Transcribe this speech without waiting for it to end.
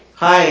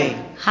Hi.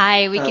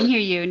 Hi, we can Uh, hear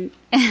you.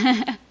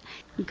 yeah,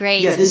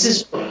 Great.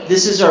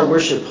 this is our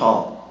worship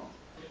hall.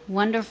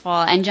 Wonderful.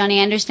 And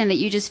Johnny, I understand that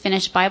you just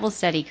finished Bible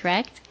study,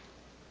 correct?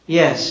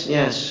 Yes,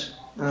 yes.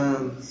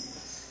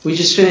 We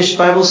just finished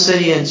Bible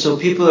study, and so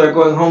people are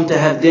going home to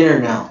have dinner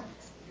now.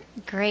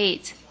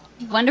 Great.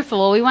 Wonderful.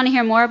 Well, we want to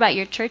hear more about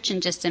your church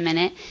in just a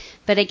minute.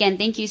 But again,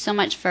 thank you so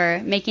much for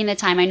making the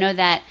time. I know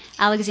that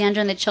Alexandra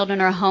and the children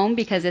are home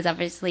because it's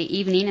obviously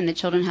evening and the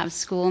children have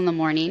school in the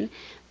morning.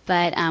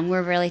 But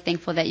we're really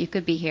thankful that you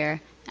could be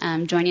here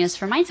joining us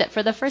for Mindset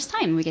for the first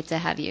time. We get to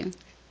have you.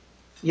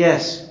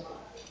 Yes.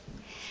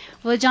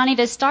 Well, Johnny,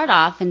 to start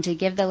off and to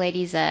give the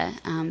ladies a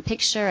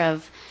picture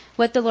of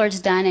what the Lord's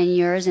done in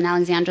yours and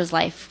Alexandra's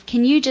life,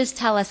 can you just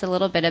tell us a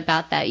little bit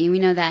about that? We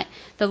know that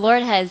the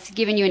Lord has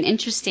given you an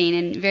interesting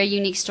and very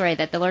unique story,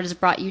 that the Lord has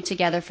brought you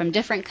together from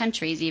different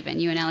countries, even,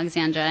 you and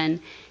Alexandra.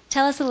 And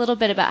tell us a little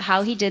bit about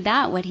how He did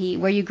that,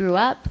 where you grew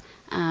up,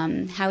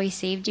 how He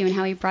saved you, and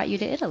how He brought you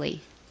to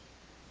Italy.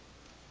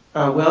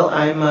 Well,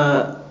 I'm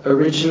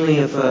originally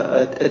of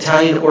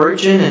Italian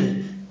origin,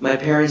 and my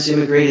parents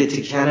immigrated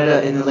to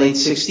Canada in the late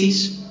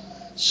 60s.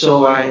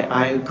 So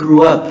I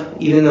grew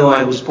up, even though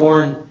I was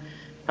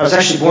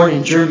actually born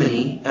in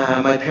Germany.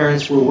 My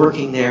parents were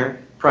working there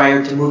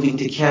prior to moving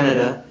to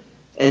Canada.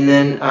 And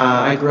then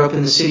I grew up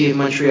in the city of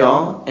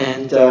Montreal,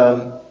 and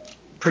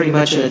pretty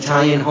much an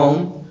Italian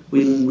home.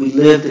 We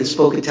lived and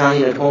spoke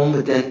Italian at home,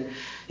 but then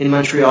in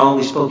Montreal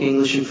we spoke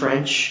English and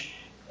French.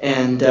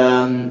 And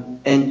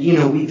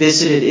we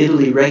visited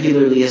Italy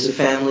regularly as a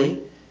family,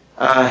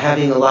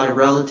 having a lot of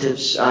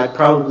relatives. I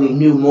probably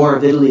knew more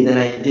of Italy than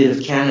I did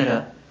of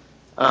Canada.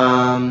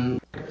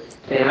 And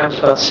I was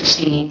about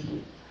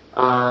 16,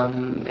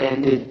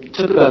 and it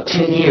took about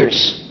 10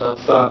 years of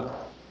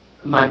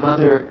my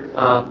mother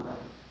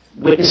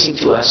witnessing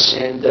to us.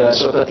 And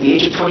so about the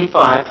age of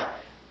 25,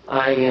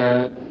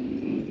 I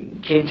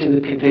came to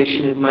the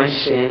conviction of my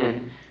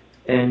sin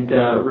and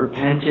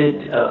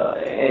repented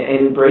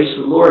and embraced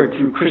the Lord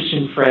through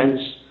Christian friends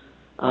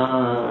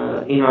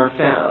in our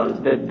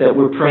that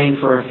were praying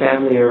for our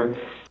family. Or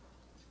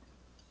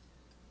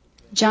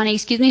Johnny,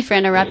 excuse me for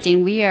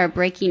interrupting. We are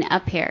breaking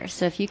up here.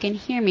 So if you can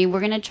hear me, we're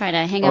going to try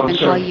to hang up and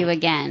call you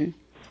again.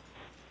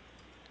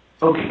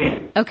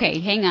 Okay. Okay,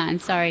 hang on.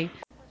 Sorry.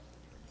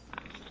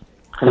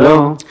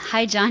 Hello.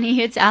 Hi,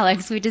 Johnny. It's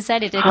Alex. We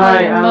decided to call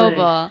your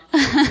mobile.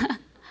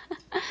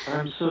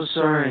 I'm so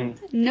sorry.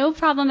 No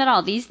problem at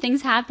all. These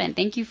things happen.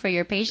 Thank you for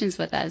your patience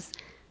with us.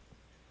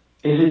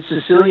 Is it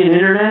Sicilian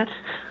internet?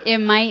 It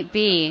might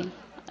be.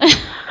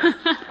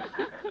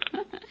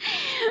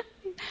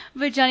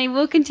 But Johnny,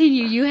 we'll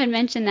continue. You had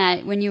mentioned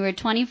that when you were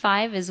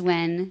 25 is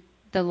when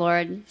the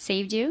Lord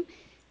saved you.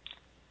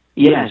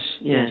 Yes.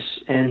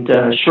 And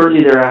shortly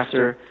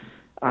thereafter,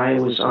 I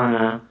was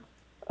on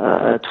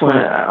a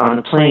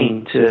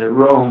plane to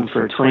Rome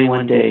for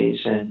 21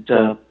 days, and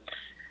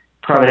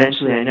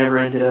providentially, I never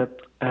ended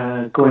up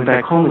going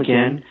back home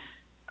again.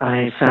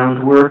 I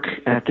found work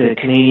at the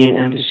Canadian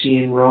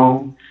Embassy in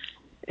Rome,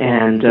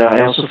 and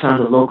I also found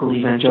a local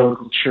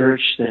evangelical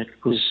church that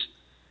was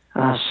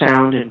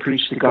sound and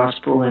preached the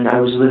gospel, and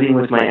I was living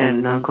with my aunt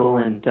and uncle,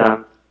 and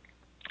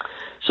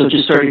so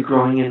just started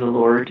growing in the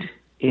Lord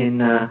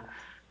in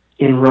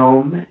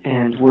Rome,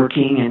 and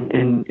working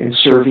and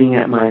serving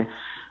at my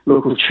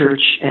local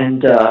church,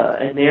 and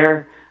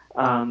there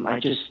I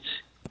just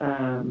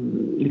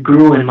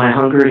grew in my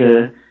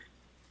hunger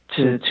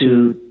to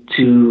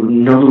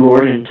know the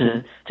Lord and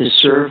to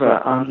serve.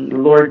 The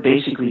Lord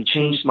basically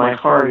changed my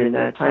heart in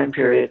that time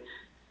period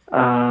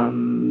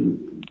to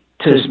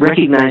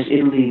recognize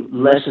Italy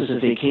less as a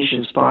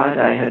vacation spot.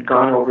 I had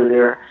gone over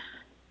there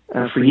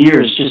for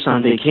years just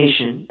on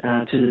vacation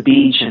to the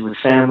beach and with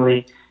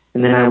family,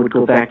 and then I would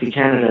go back to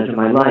Canada to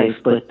my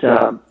life. But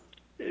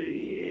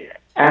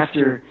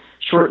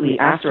shortly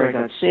after I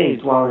got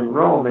saved, while in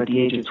Rome at the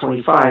age of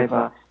 25,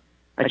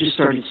 I just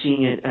started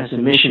seeing it as a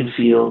mission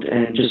field,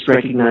 and just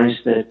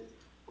recognized that,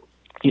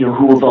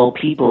 who of all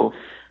people,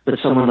 but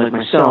someone like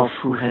myself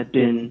who had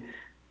been,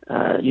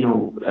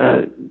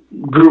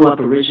 grew up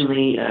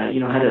originally,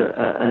 had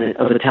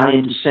of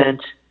Italian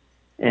descent,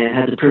 and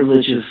had the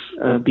privilege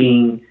of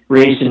being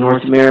raised in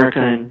North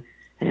America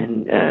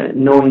and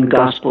knowing the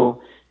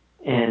gospel,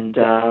 and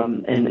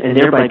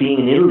thereby being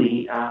in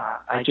Italy,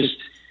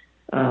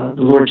 the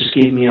Lord just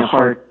gave me a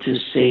heart to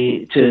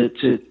say to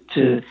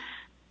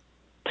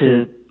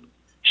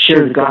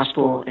share the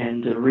gospel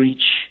and to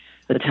reach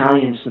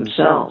Italians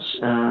themselves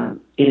in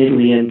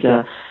Italy.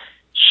 And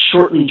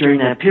shortly during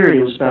that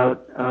period, it was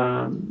about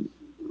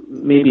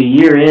maybe a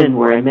year in,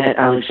 where I met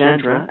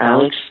Alexandra,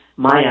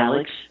 my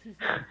Alex,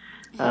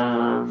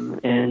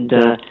 and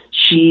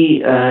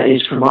she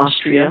is from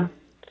Austria,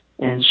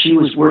 and she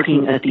was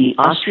working at the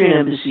Austrian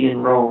Embassy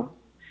in Rome,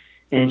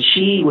 and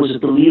she was a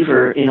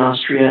believer in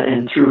Austria,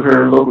 and through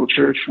her local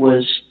church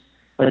was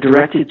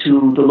directed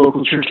to the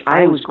local church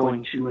I was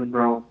going to in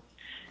Rome.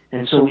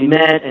 And so we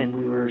met, and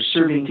we were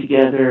serving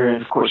together,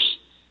 and of course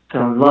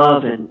fell in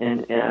love,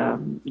 and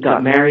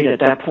got married. At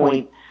that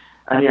point,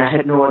 I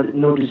had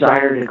no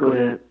desire to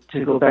go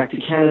to go back to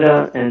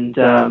Canada,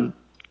 and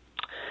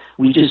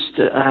we just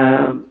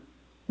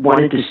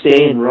wanted to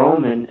stay in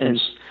Rome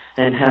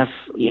and have,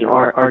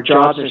 our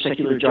jobs, our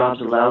secular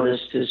jobs allowed us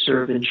to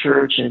serve in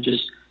church and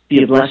just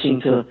be a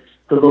blessing to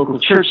the local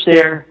church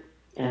there.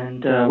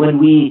 And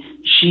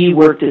she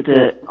worked at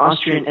the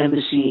Austrian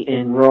embassy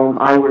in Rome,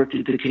 I worked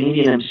at the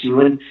Canadian embassy.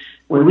 When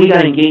we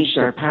got engaged,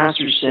 our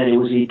pastor said it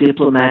was a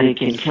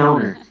diplomatic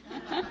encounter.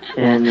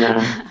 And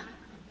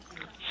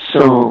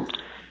so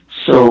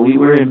we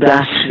were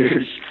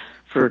ambassadors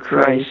for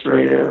Christ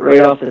right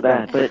off the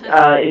bat. But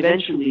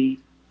eventually,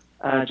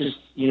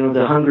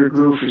 the hunger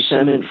grew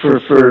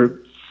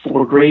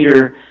for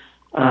greater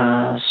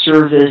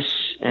service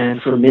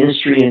and for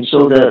ministry, and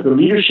so the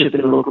leadership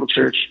in the local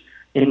church,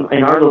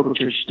 in our local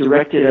church,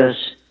 directed us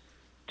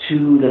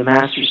to the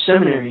Master's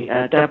Seminary.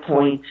 At that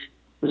point,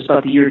 it was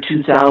about the year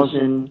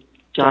 2000.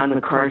 John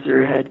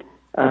MacArthur had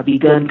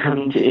begun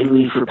coming to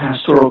Italy for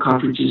pastoral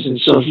conferences, and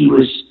so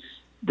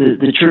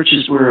the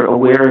churches were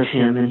aware of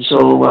him, and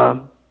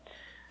so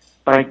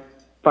by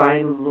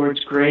the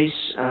Lord's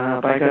grace,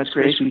 by God's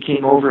grace, we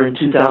came over in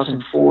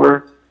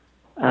 2004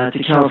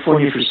 to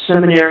California for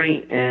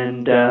seminary,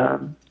 and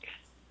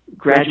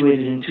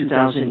graduated in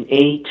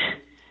 2008,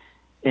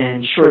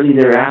 and shortly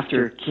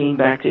thereafter came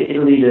back to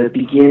Italy to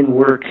begin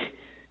work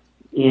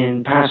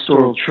in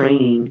pastoral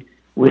training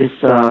with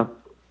the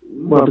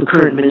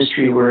current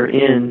ministry we're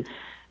in,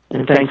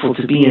 and thankful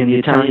to be in the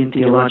Italian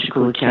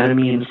Theological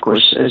Academy, and of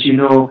course, as you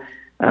know,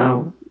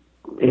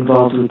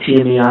 involved with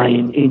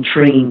TMAI in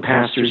training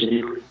pastors in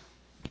Italy.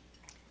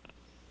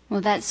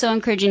 Well, that's so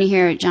encouraging to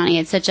hear, Johnny.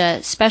 It's such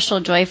a special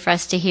joy for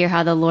us to hear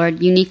how the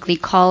Lord uniquely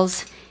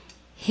calls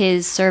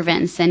his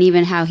servants, and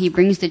even how he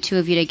brings the two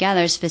of you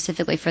together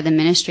specifically for the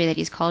ministry that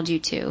he's called you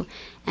to,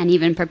 and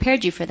even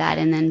prepared you for that,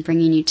 and then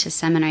bringing you to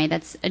seminary.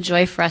 That's a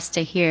joy for us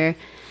to hear.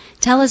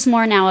 Tell us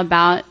more now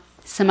about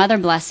some other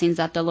blessings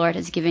that the Lord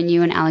has given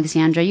you in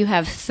Alexandria. You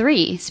have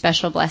 3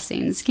 special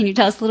blessings. Can you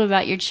tell us a little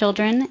about your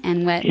children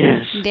and what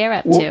they're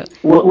up to?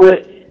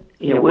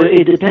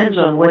 It depends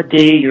on what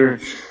day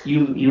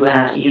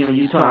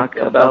you talk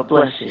about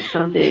blessings.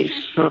 Some days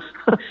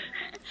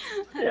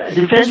it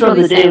depends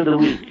on the day of the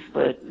week,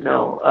 but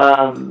no,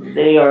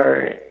 they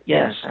are,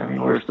 yes,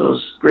 we're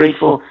those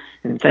grateful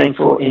and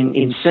thankful.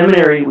 In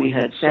seminary, we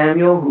had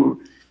Samuel,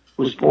 who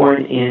was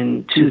born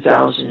in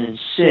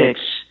 2006,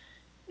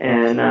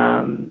 and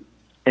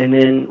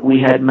then we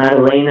had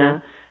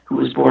Madalena, who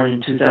was born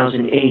in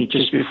 2008,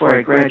 just before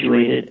I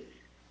graduated,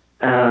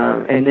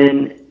 and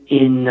then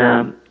in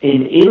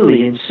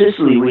Italy, in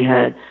Sicily, we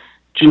had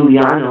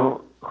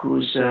Giuliano,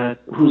 who's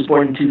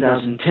born in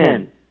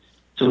 2010.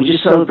 So we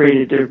just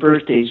celebrated their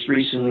birthdays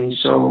recently.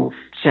 So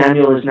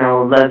Samuel is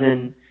now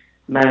 11,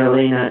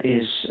 Madalena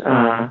is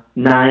 9,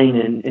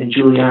 and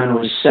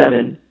Giuliano is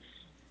 7.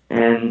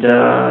 And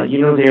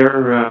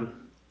they're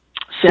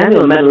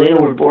Samuel and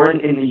Madalena were born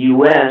in the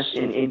U.S.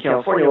 in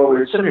California while we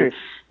were at seminary,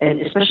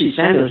 and especially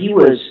Samuel, he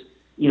was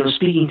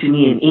speaking to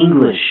me in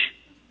English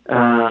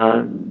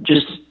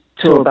just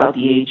till about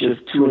the age of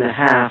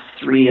 2.5,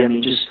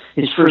 3. Just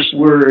his first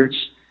words,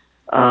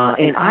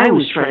 and I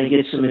was trying to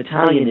get some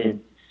Italian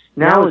in.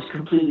 Now it's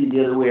completely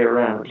the other way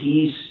around.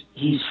 He's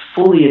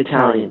fully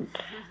Italian.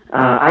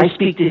 I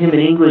speak to him in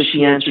English.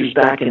 He answers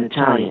back in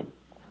Italian.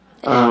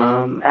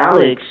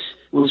 Alex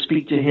will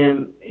speak to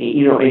him,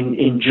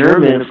 in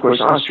German, of course,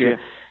 Austria.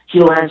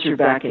 He'll answer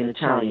back in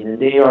Italian, and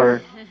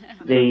they're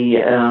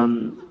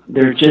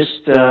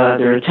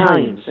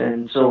Italians,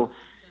 and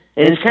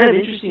it's kind of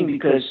interesting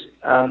because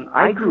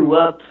I grew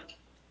up.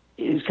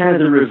 It's kind of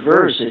the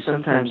reverse. And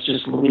sometimes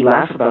we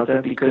laugh about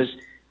that because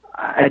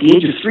at the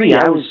age of 3,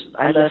 I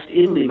left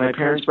Italy. My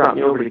parents brought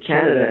me over to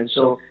Canada, and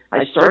so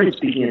I started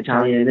speaking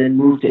Italian and then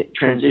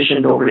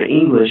transitioned over to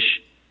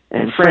English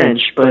and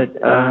French. But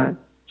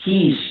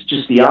he's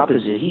just the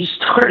opposite. He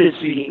started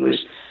speaking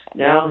English.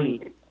 Now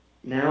he's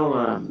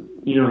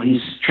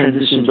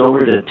transitioned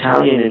over to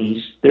Italian,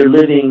 and they're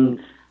living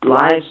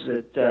lives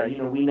that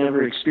we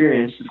never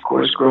experienced. Of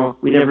course,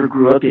 we never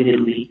grew up in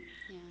Italy,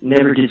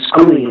 never did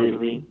schooling in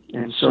Italy,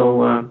 and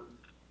so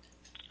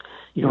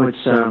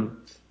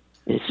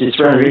it's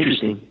rather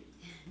interesting.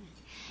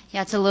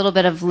 Yeah, it's a little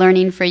bit of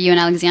learning for you in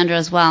Alexandria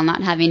as well,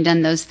 not having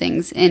done those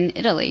things in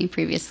Italy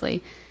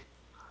previously.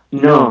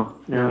 Yes.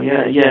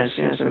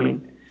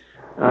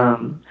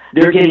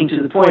 They're getting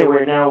to the point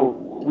where now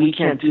we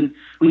can't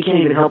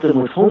even help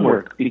them with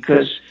homework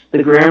because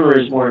the grammar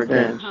is more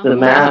advanced, the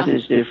math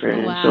is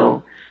different, and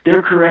so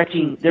they're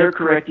correcting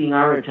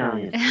our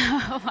Italian.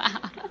 Wow.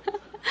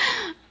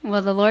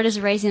 Well, the Lord is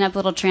raising up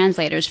little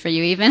translators for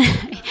you, even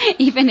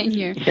in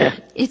your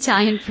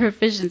Italian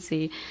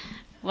proficiency.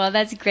 Well,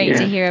 that's great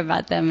to hear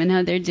about them and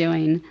how they're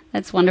doing.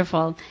 That's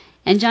wonderful.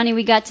 And Johnny,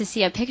 we got to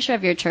see a picture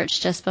of your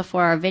church just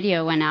before our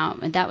video went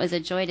out, and that was a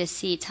joy to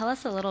see. Tell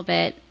us a little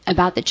bit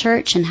about the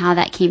church and how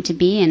that came to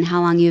be and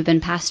how long you've been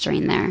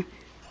pastoring there.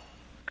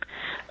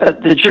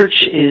 The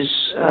church has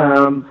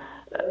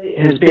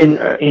been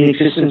in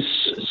existence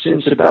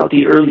since about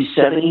the early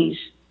 70s,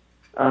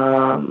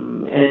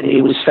 and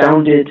it was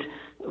founded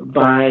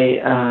by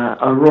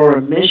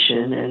Aurora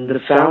Mission, and the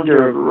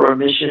founder of Aurora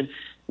Mission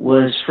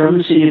was from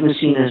the city of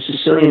Messina, a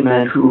Sicilian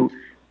man who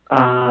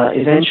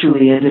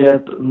eventually ended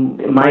up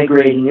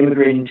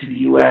immigrating to the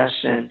U.S.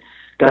 and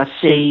got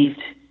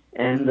saved,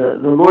 and the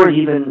Lord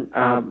even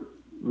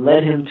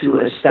led him to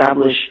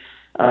establish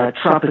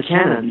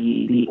Tropicana,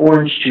 the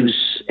orange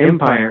juice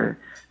empire,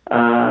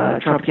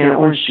 Tropicana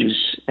Orange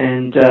Juice,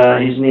 and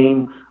his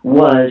name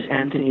was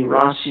Anthony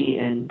Rossi,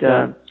 and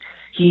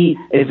he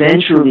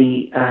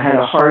eventually had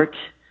a heart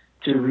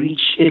to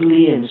reach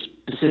Italy, and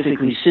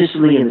specifically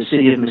Sicily and the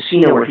city of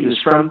Messina, where he was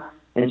from,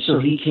 and so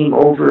he came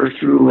over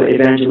through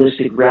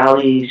evangelistic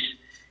rallies,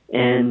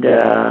 and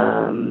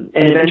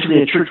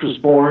eventually a church was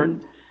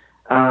born,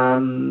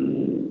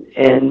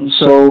 and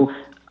so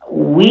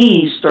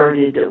we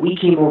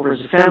came over as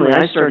a family.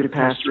 I started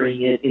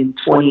pastoring it in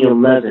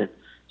 2011.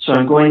 So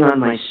I'm going on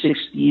my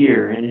 6th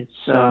year, and it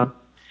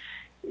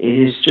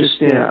is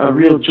just a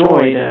real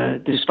joy,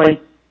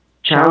 despite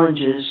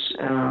challenges.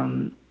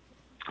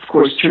 Of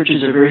course,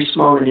 churches are very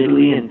small in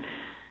Italy, and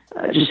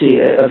just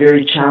a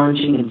very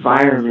challenging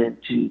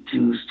environment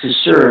to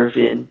serve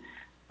in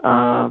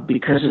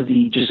because of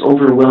the just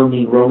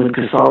overwhelming Roman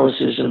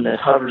Catholicism that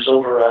hovers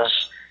over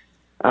us.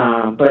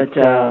 But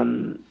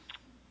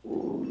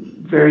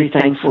very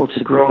thankful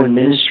to grow in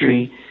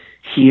ministry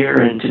here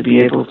and to be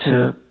able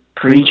to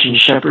preach and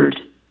shepherd.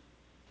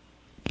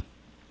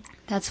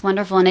 That's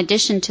wonderful. In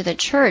addition to the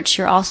church,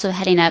 you're also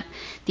heading up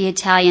the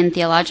Italian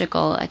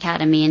Theological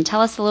Academy. And tell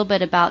us a little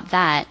bit about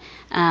that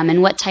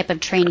and what type of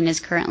training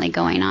is currently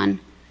going on.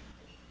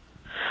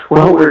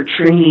 Well, we're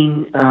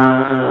training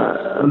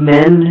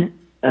men,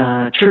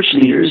 church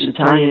leaders,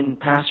 Italian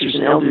pastors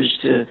and elders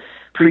to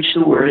preach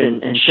the word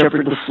and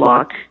shepherd the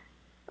flock.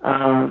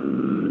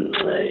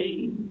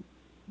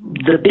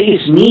 The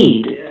biggest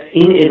need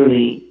in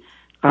Italy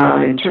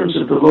in terms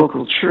of the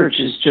local church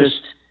is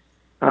just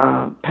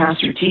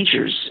pastor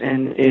teachers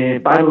and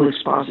Bible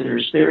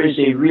expositors. There is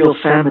a real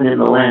famine in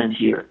the land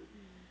here.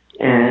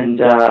 And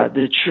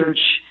the church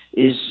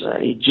is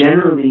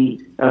generally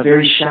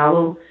very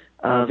shallow,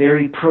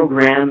 very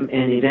program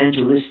and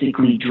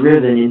evangelistically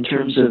driven in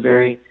terms of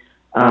very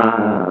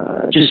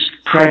just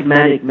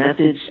pragmatic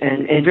methods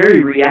and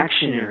very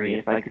reactionary,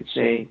 if I could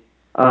say.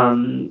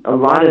 A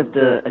lot of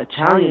the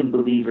Italian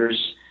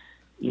believers,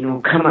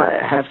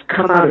 have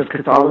come out of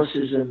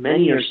Catholicism.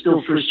 Many are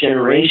still first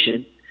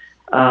generation,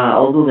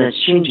 although that's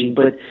changing.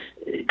 But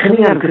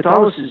coming out of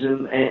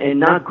Catholicism and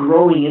not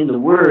growing in the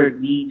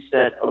Word means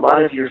that a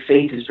lot of your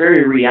faith is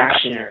very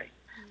reactionary.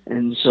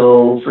 And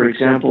so, for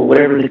example,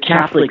 whatever the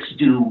Catholics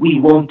do, we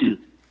won't do.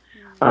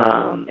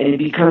 And it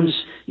becomes,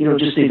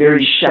 just a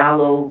very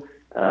shallow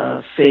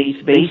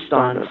faith based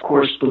on, of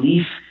course,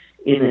 belief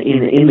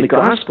in the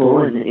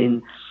gospel and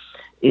in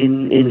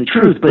the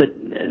truth, but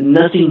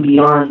nothing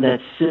beyond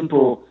that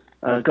simple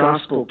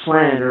gospel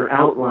plan or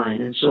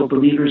outline. And so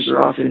believers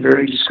are often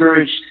very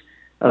discouraged,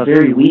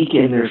 very weak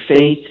in their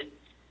faith,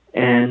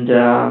 and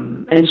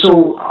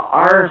so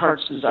our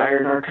heart's desire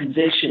and our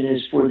conviction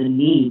is for the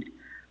need.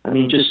 I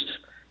mean, just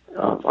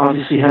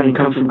obviously having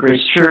come from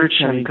Grace Church,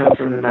 having come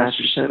from the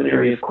Master's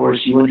Seminary, of course,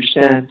 you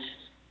understand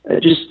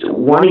just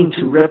wanting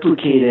to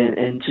replicate it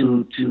and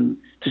to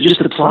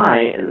just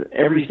apply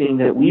everything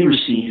that we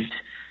received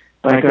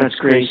by God's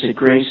grace at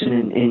Grace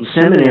and in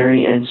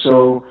seminary. And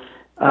so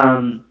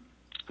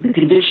the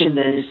conviction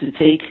then is to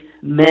take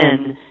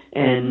men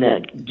and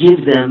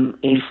give them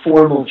a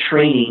formal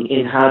training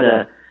in how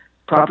to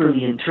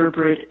properly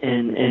interpret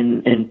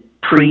and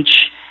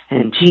preach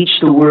and teach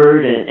the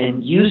word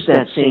and use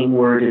that same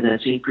word and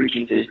that same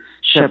preaching to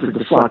shepherd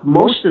the flock.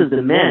 Most of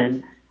the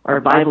men are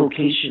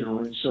bivocational,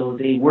 and so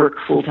they work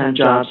full-time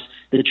jobs.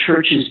 The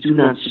churches do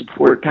not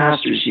support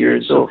pastors here,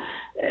 and so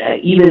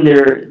even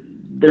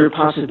their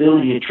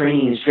possibility of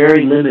training is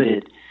very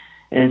limited.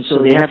 And so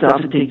they have to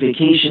often take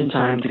vacation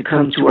time to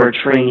come to our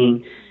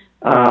training.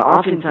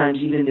 Oftentimes,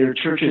 even their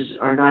churches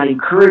are not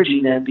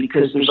encouraging them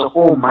because there's a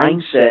whole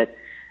mindset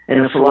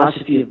and a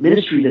philosophy of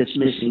ministry that's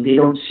missing. They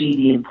don't see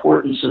the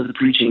importance of the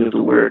preaching of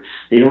the word.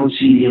 They don't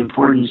see the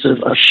importance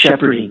of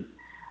shepherding.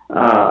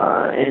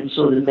 And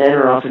so the men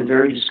are often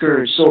very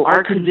discouraged. So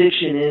our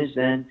conviction is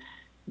then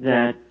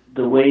that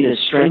the way to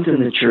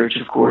strengthen the church,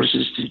 of course,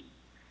 is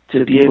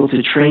to be able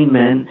to train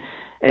men.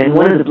 And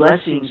one of the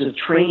blessings of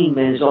training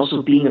men is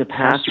also being a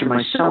pastor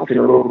myself in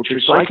a local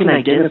church, so I can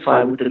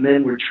identify with the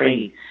men we're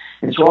training.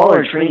 And so all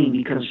our training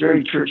becomes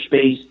very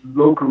church-based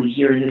locally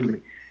here in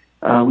Italy.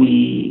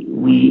 We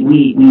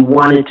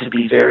want it to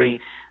be very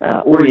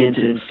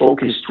oriented and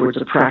focused towards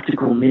a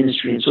practical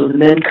ministry. And so the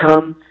men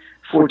come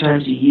 4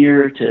 times a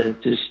year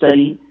to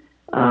study,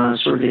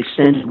 sort of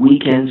extended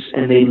weekends,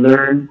 and they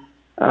learn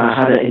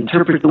how to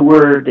interpret the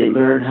word, they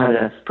learn how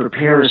to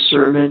prepare a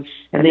sermon,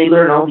 and they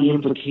learn all the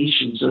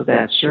implications of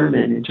that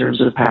sermon in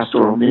terms of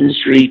pastoral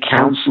ministry,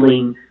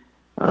 counseling,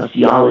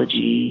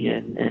 theology,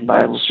 and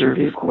Bible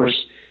survey, of course.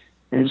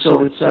 And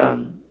so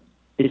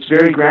it's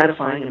very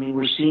gratifying. I mean,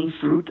 we're seeing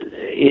fruit.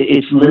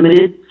 It's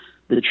limited.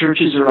 The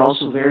churches are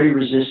also very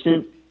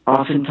resistant.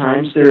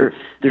 Oftentimes, they're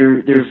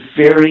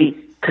very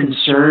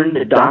concerned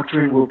that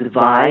doctrine will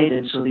divide,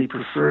 and so they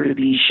prefer to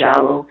be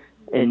shallow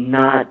and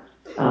not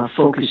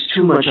focus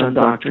too much on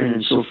doctrine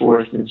and so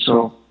forth. And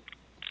so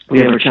we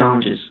have our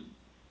challenges.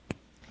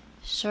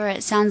 Sure,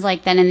 it sounds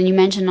like that. And then you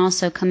mentioned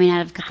also coming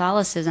out of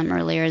Catholicism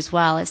earlier as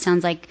well. It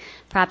sounds like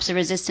perhaps a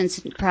resistance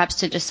perhaps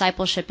to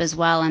discipleship as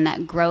well, and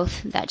that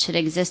growth that should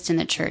exist in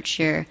the church.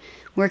 You're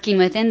working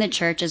within the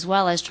church as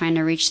well as trying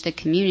to reach the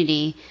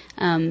community.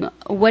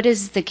 What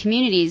is the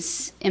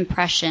community's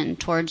impression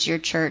towards your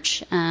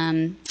church?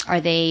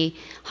 Are they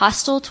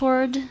hostile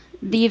toward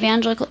the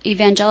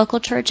evangelical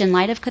church in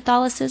light of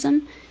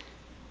Catholicism?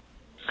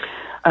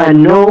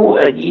 No.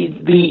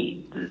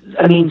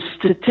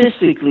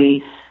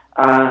 Statistically,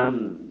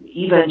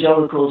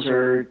 evangelicals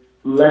are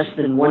less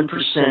than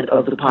 1%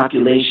 of the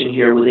population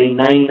here, with a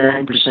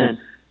 99%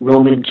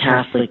 Roman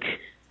Catholic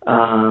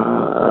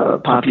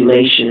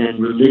population and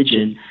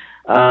religion.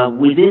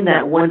 Within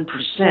that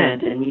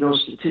 1%, and we know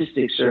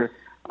statistics are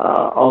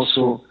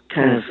also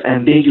kind of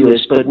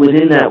ambiguous, but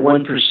within that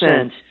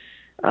 1%,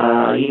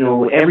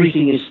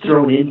 everything is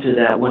thrown into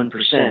that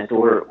 1%,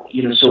 or,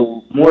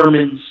 so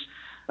Mormons,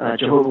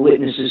 Jehovah's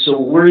Witnesses, so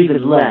we're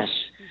even less.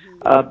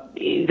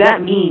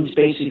 That means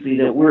basically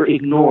that we're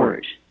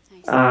ignored.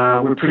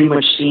 We're pretty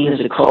much seen as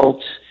a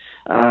cult.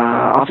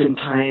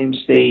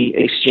 Oftentimes they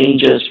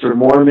exchange us for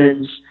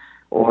Mormons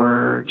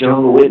or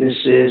Jehovah's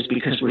Witnesses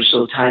because we're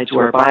so tied to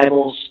our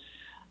Bibles.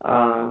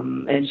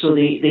 And so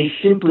they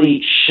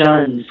simply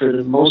shun for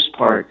the most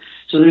part.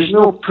 So there's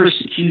no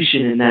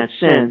persecution in that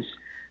sense.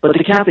 But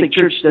the Catholic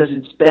Church does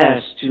its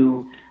best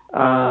to,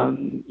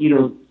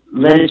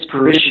 let its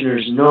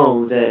parishioners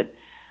know that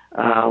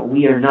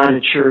we are not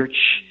a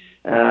church,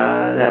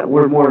 that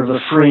we're more of a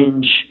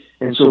fringe,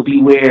 and so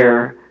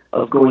beware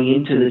of going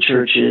into the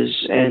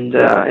churches, and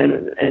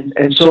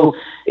so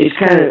it's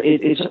kind of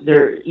it's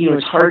there,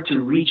 it's hard to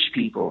reach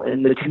people,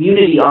 and the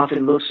community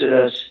often looks at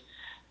us,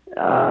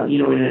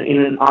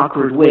 in an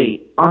awkward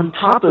way. On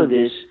top of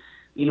this,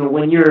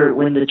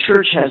 when the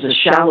church has a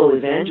shallow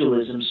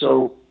evangelism,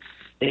 so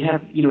they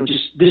have,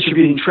 just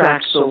distributing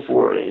tracts, so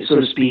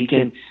to speak,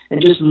 and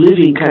just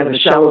living kind of a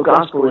shallow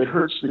gospel, it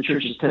hurts the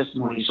church's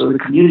testimony. So the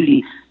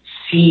community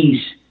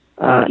sees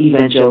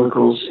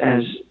evangelicals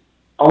as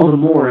all the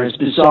more as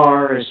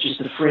bizarre, as just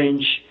a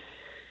fringe.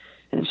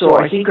 And so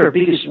I think our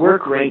biggest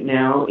work right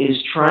now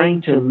is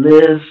trying to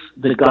live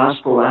the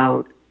gospel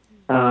out,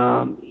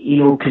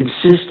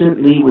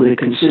 consistently, with a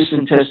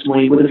consistent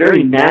testimony, with a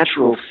very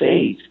natural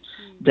faith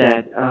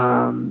that,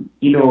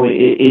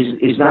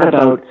 is not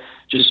about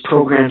just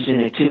programs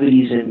and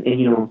activities and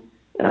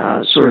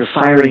sort of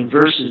firing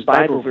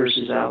Bible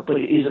verses out, but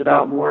it is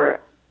about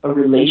more a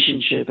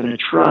relationship and a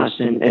trust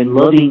and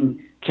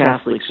loving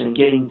Catholics and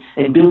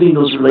building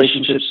those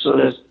relationships so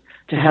that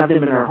to have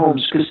them in our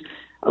homes, because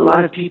a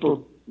lot of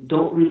people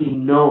don't really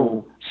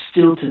know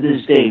still to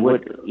this day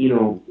what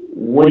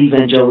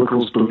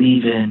evangelicals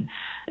believe in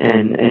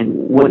and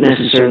what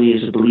necessarily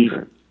is a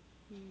believer.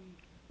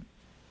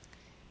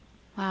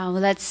 Wow,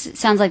 well,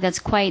 sounds like that's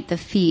quite the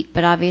feat,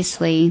 but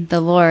obviously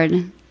the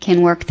Lord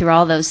can work through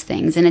all those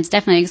things, and it's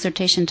definitely an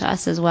exhortation to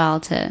us as well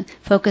to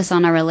focus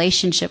on our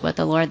relationship with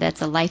the Lord.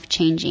 That's a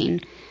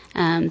life-changing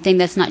thing.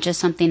 That's not just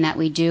something that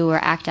we do or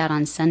act out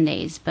on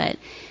Sundays, but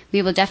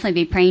we will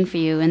definitely be praying for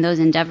you in those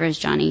endeavors,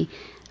 Johnny.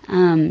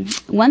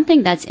 One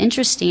thing that's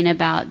interesting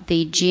about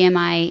the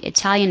GMI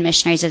Italian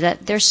missionaries is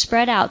that they're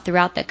spread out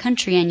throughout the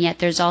country, and yet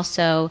there's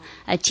also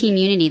a team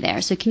unity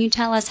there. So can you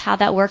tell us how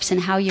that works and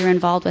how you're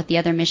involved with the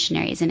other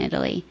missionaries in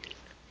Italy?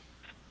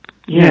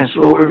 Yes,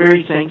 well, we're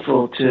very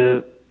thankful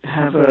to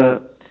have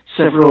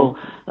several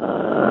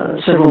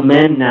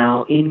men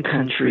now in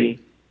country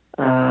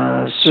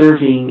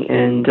serving,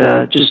 and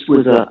just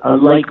with a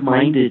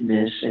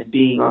like-mindedness, and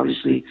being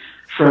obviously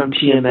from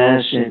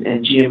TMS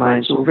and GMI,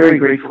 and so we're very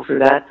grateful for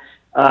that.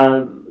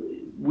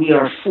 We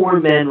are 4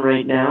 men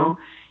right now,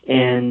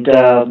 and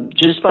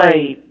just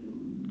by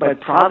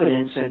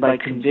providence and by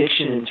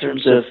conviction in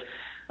terms of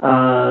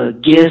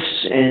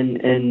gifts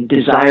and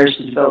desires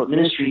to develop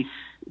ministry,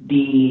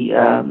 the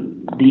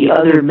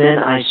other men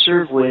I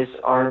serve with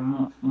are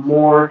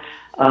more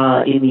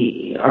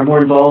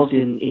involved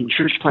in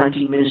church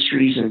planting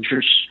ministries and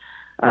church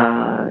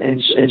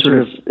and sort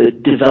of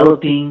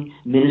developing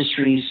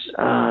ministries,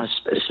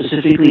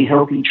 specifically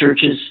helping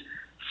churches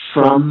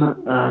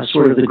from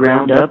sort of the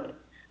ground up,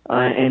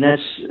 and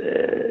that's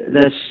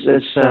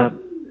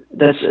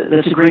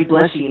a great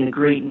blessing and a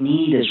great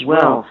need as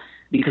well,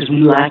 because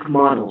we lack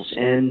models.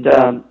 And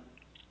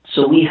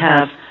so we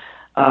have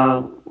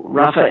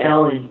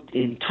Raphael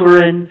in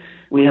Turin,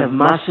 we have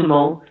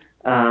Massimo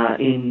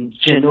in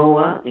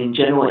Genoa,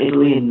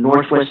 Italy, in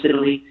northwest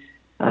Italy,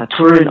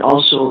 Turin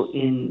also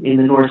in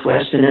the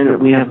northwest, and then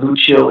we have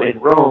Lucio in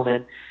Rome.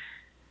 And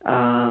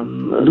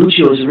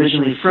Lucio is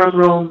originally from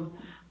Rome,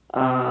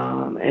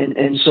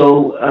 and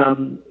so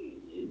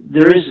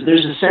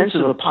there's a sense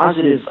of a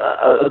positive,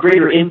 a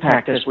greater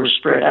impact as we're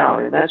spread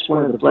out, and that's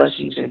one of the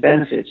blessings and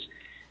benefits,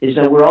 is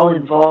that we're all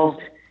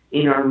involved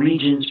in our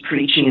regions,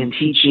 preaching and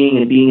teaching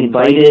and being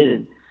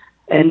invited,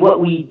 And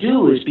what we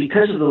do is,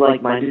 because of the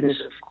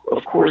like-mindedness,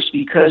 of course,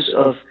 because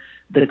of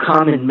the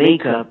common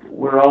makeup,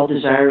 we're all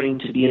desiring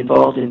to be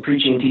involved in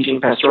preaching and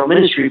teaching pastoral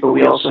ministry, but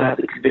we also have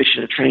the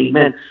conviction of training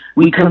men.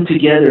 We come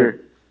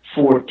together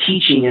for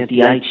teaching at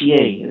the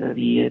ITA,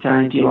 the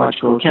Italian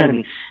Theological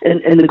Academy.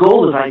 And the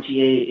goal of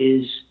ITA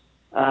is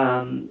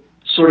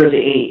sort of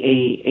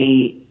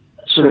a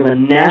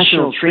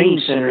national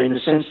training center, in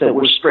the sense that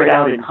we're spread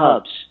out in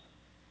hubs.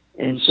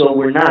 And so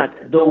we're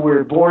not, though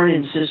we're born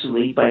in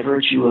Sicily by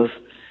virtue of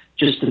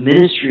just the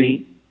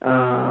ministry,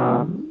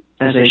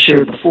 as I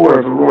shared before,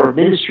 of Aurora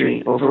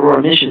Ministry, of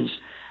Aurora Missions,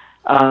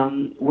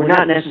 we're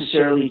not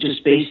necessarily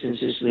just based in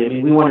Sicily. I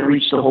mean, we want to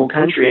reach the whole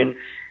country,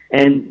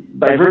 and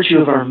by virtue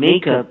of our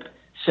makeup,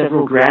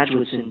 several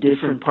graduates in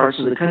different parts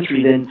of the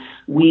country, then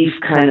we've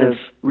kind of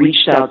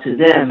reached out to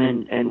them,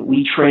 and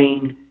we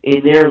train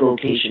in their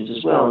locations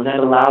as well. And that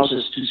allows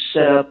us to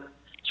set up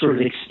sort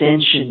of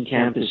extension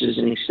campuses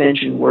and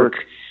extension work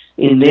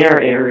in their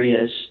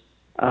areas,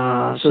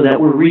 so that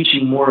we're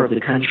reaching more of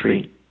the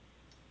country.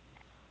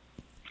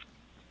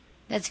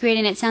 That's great,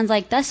 and it sounds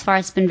like thus far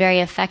it's been very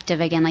effective,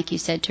 again, like you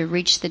said, to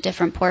reach the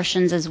different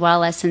portions, as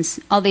well as, since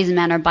all these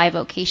men are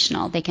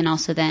bivocational, they can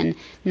also then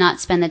not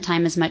spend the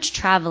time as much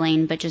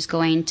traveling, but just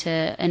going to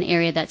an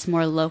area that's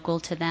more local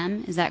to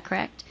them. Is that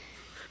correct?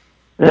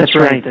 That's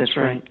right, that's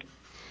right.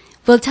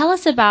 Well, tell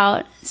us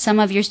about some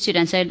of your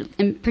students. I,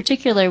 in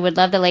particular, would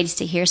love the ladies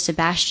to hear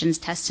Sebastian's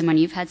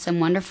testimony. You've had some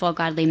wonderful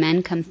godly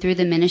men come through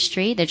the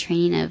ministry, the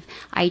training of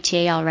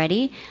ITA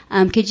already.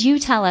 Could you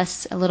tell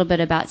us a little bit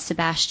about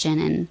Sebastian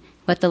and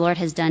what the Lord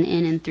has done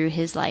in and through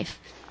his life?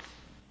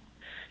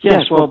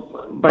 Yes, well,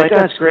 by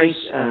God's grace,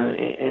 and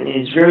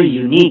it's very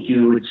unique,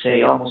 you would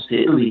say, almost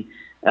to Italy,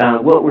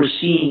 what we're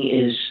seeing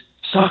is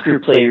soccer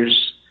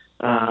players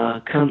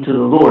come to the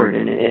Lord.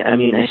 And I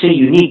mean, I say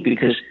unique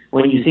because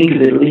when you think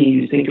of Italy,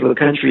 you think of a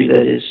country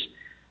that is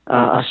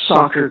a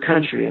soccer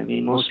country. I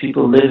mean, most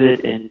people live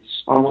it, and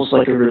it's almost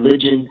like a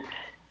religion.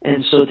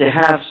 And so to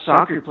have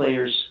soccer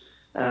players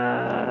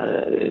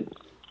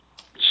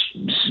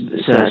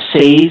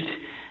saved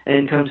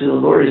and come to the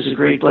Lord is a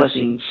great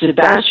blessing.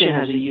 Sebastian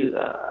has a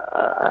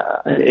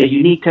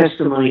unique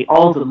testimony,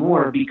 all the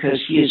more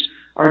because he is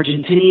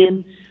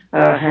Argentinian,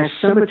 has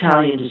some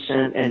Italian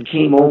descent, and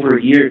came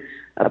over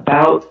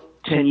about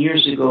 10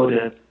 years ago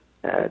to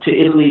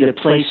Italy to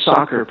play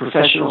soccer,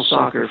 professional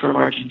soccer from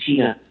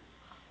Argentina.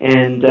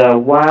 And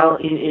while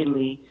in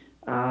Italy,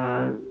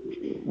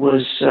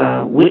 was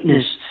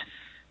witnessed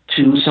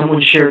to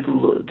someone shared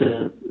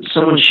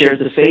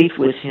the faith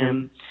with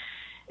him,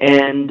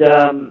 and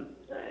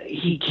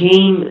he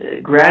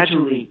came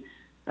gradually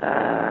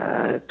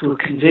to a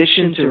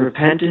conviction, to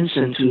repentance,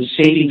 and to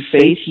saving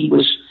faith. He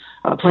was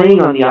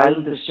playing on the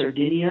island of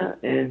Sardinia,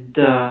 and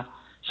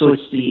so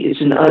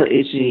it's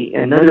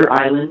another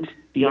island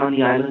beyond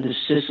the island of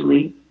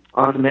Sicily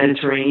on the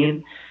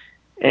Mediterranean.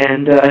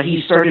 And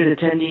he started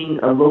attending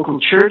a local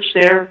church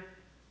there,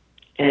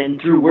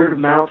 and through word of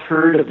mouth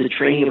heard of the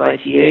training of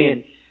ITA,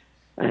 and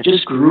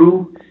just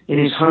grew in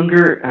his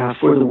hunger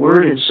for the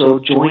Word, and so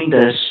joined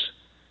us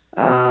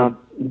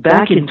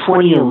back in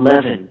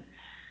 2011.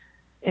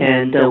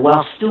 And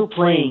while still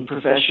playing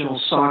professional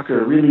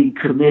soccer, really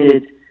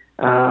committed,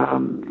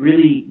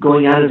 really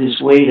going out of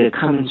his way to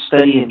come and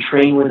study and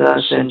train with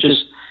us. And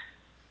just,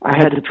 I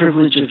had the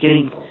privilege of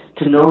getting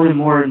to know him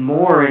more and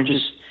more, and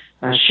just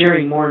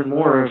sharing more and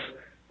more of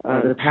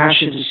the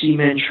passion to see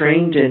men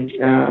trained. And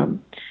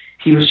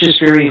he was just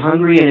very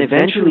hungry, and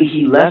eventually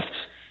he left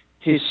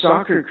his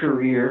soccer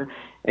career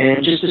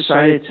and just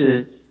decided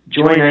to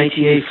join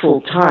ITA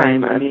full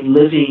time. I mean,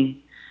 living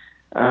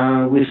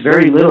with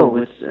very little,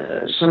 with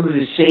some of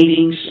his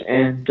savings,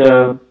 and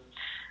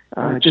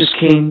just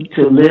came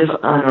to live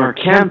on our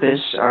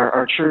campus.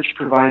 Our church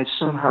provides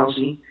some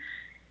housing,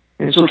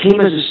 and so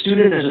came as a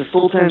student, as a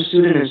full-time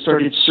student, and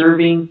started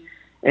serving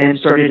and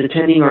started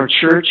attending our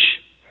church.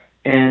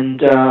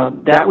 And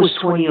that was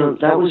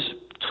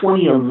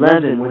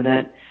 2011 when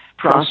that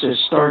process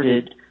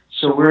started.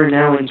 So we're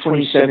now in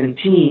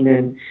 2017,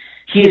 and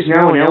he is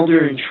now an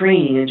elder in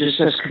training and just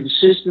has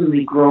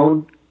consistently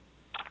grown,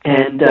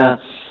 and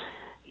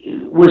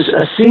was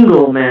a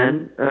single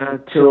man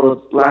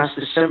till last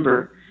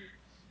December.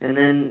 And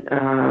then,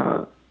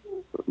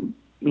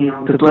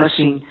 the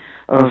blessing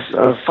of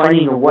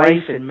finding a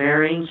wife and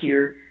marrying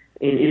here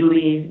in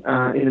Italy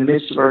in the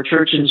midst of our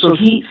church. And so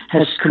he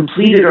has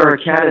completed our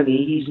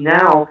academy. He's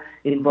now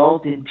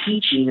involved in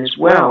teaching as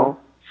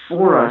well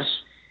for us.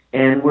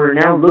 And we're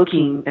now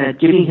looking at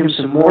giving him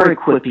some more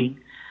equipping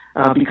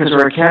because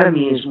our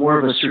academy is more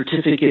of a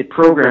certificate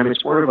program.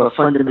 It's more of a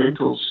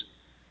fundamentals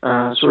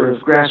sort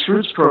of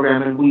grassroots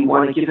program, and we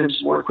want to give him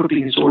some more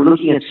equipping. And so we're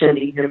looking at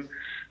sending him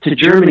to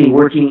Germany,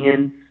 working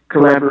in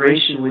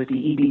collaboration with the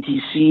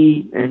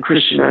EBTC and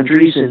Christian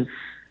Andreessen,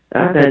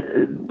 that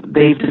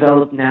they've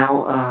developed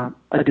now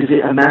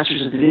a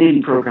Master's of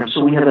Divinity program.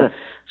 So we have a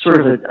sort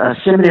of a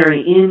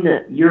seminary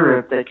in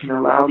Europe that can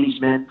allow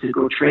these men to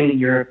go train in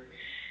Europe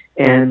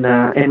and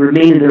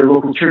remain in their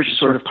local churches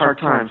sort of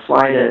part-time,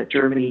 fly to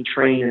Germany,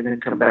 train, and then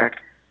come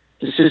back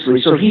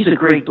Sicily. So he's a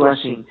great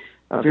blessing,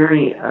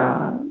 very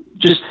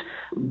just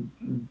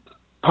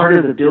part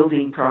of the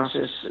building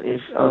process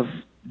of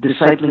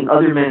discipling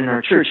other men in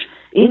our church.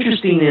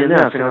 Interestingly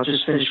enough, and I'll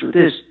just finish with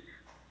this,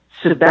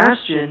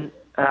 Sebastian,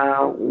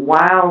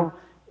 while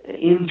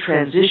in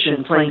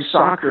transition playing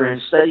soccer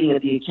and studying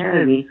at the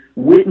academy,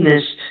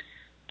 witnessed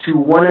to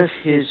one of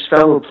his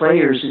fellow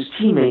players, his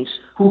teammates,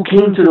 who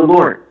came to the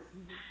Lord.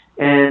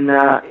 And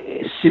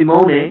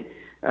Simone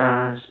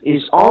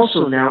is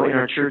also now in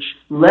our church,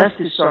 left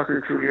his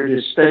soccer career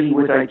to study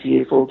with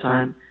ITA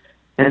full-time.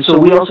 And so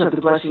we also have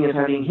the blessing of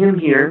having him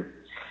here.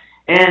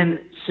 And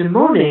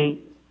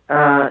Simone,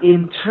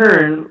 in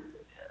turn,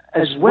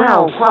 as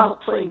well, while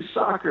playing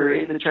soccer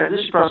in the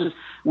transition process,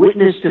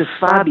 witnessed to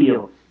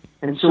Fabio.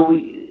 And so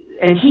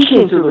and he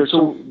came to the Lord.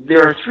 So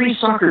there are 3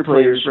 soccer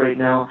players right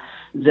now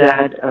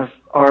that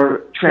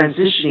are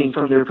transitioning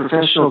from their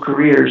professional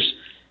careers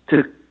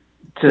to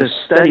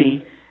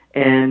study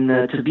and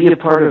to be a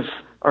part of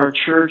our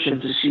church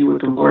and to see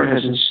what the Lord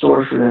has in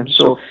store for them.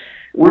 So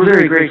we're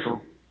very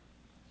grateful.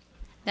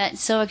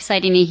 That's so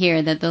exciting to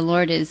hear that the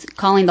Lord is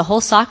calling the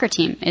whole soccer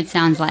team, it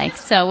sounds like.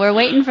 So we're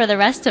waiting for the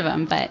rest of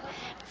them, but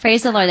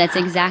praise the Lord, that's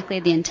exactly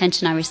the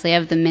intention, obviously,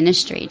 of the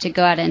ministry, to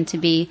go out and to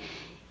be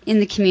in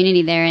the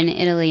community there in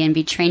Italy and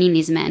be training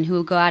these men who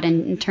will go out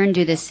and in turn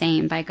do the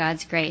same by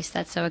God's grace.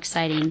 That's so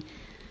exciting.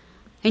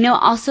 I know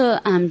also,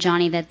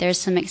 Johnny, that there's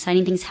some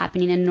exciting things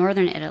happening in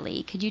northern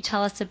Italy. Could you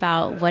tell us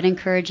about what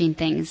encouraging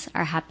things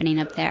are happening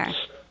up there?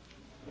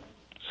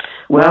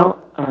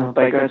 Well,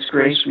 by God's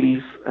grace,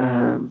 we've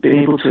been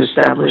able to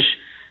establish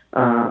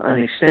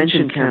an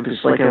extension campus.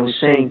 Like I was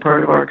saying,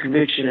 part of our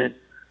conviction and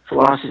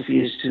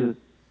philosophy is to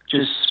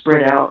just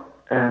spread out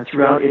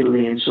throughout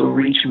Italy and so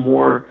reach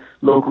more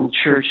local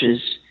churches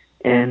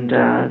and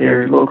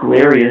their local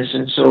areas.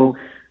 And so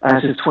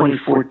as of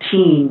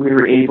 2014, we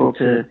were able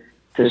to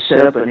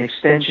set up an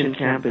extension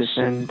campus,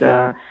 and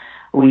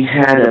we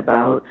had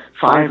about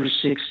 5 or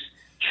 6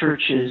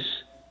 churches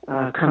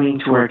coming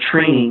to our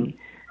training,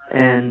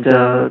 and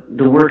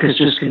the work has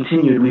just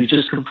continued. We've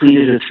just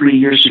completed a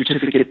 3-year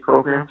certificate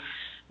program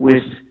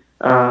with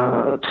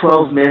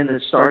 12 men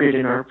that started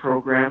in our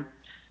program,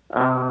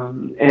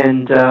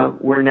 and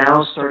we're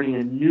now starting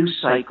a new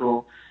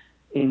cycle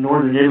in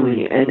northern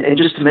Italy. And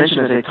just to mention,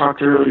 as I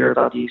talked earlier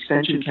about the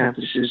extension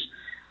campuses,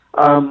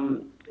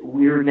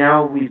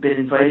 we've been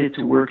invited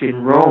to work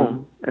in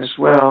Rome as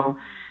well,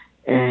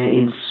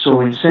 in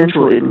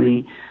central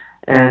Italy,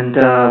 and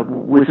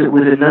with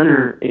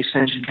another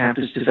extension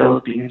campus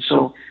developing. And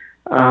so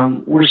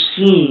we're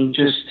seeing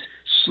just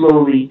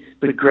slowly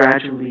but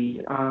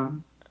gradually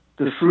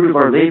the fruit of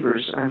our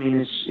labors. I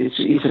mean,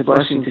 it's a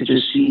blessing to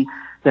just see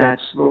that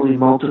slowly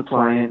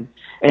multiply.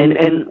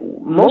 And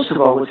most of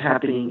all, what's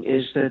happening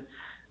is that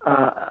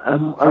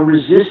a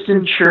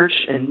resistant church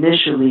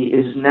initially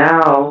is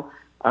now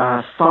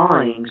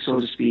thawing, so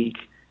to speak,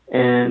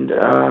 and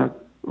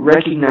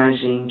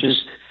recognizing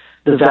just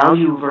the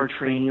value of our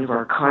training, of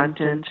our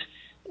content,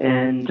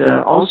 and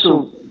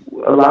also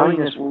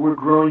allowing us, we're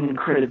growing in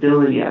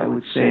credibility, I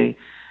would say,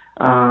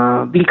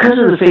 because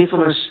of the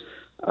faithfulness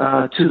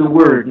to the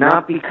Word,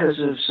 not because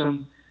of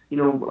some,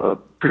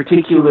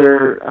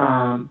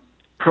 particular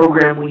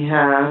program we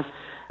have,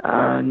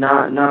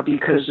 not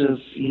because of,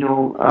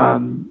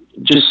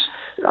 just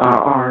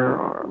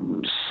our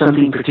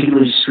something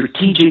particularly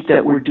strategic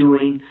that we're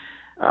doing.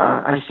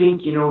 I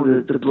think,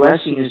 the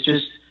blessing is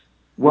just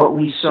what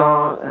we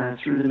saw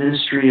through the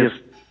ministry of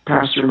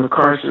Pastor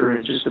MacArthur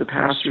and just the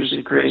pastors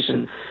at Grace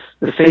and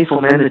the faithful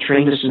men that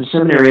trained us in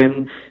seminary. I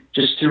mean,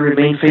 just to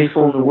remain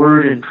faithful in the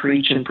Word and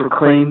preach and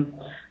proclaim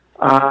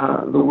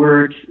the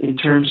Word in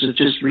terms of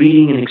just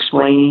reading and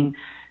explaining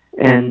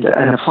and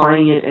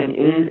applying it, and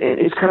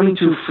it's coming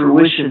to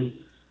fruition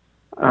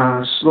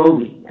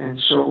slowly, and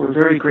so we're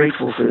very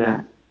grateful for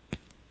that.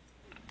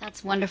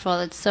 That's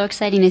wonderful. It's so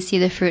exciting to see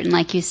the fruit, and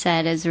like you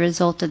said, as a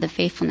result of the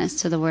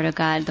faithfulness to the Word of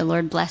God, the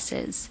Lord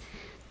blesses.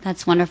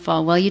 That's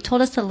wonderful. Well, you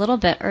told us a little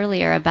bit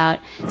earlier about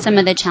some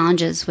of the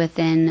challenges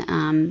within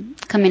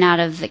coming out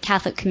of the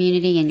Catholic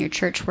community and your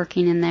church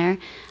working in there.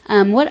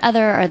 What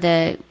other are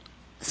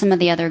some of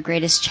the other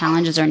greatest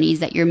challenges or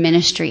needs that your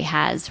ministry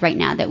has right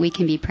now that we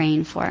can be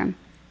praying for?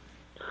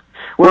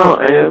 Well,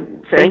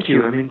 thank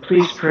you. I mean,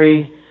 please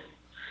pray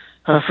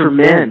for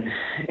men,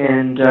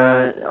 and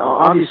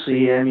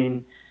obviously, I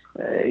mean,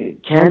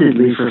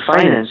 candidly, for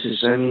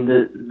finances. I mean,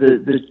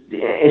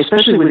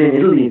 especially within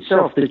Italy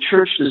itself, the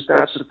church does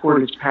not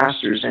support its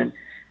pastors, and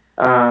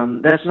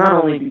that's not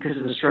only because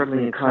of the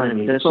struggling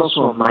economy. That's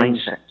also a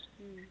mindset.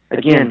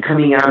 Again,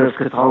 coming out of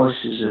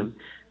Catholicism,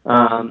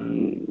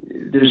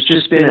 there's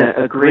just been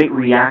a great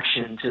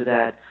reaction to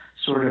that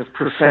sort of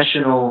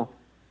professional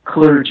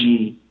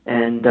clergy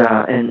and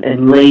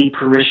lay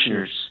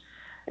parishioners.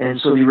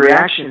 And so the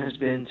reaction has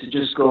been to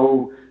just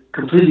go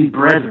completely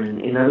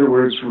brethren. In other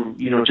words,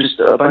 just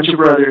a bunch of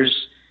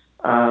brothers,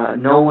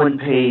 no one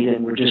paid,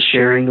 and we're just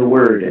sharing the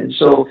Word. And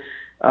so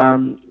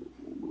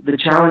the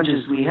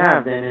challenges we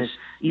have then is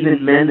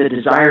even men that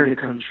desire to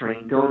come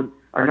train don't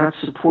are not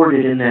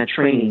supported in that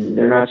training.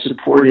 They're not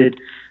supported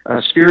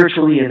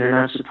spiritually, and they're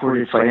not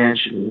supported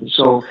financially.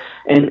 So,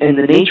 and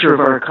the nature of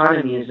our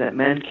economy is that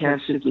men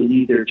can't simply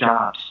leave their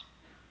jobs.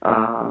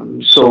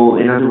 So,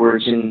 in other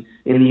words, in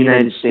the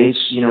United States,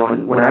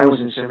 when I was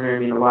in seminary, I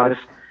mean, a lot of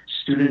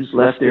students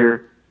left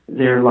their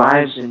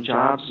lives and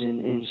jobs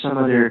in some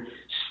other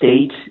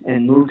state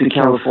and moved to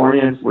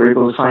California and were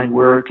able to find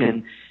work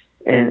and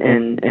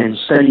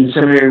study in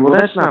seminary. Well,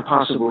 that's not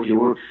possible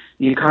here.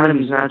 The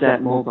economy is not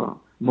that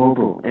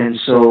mobile, and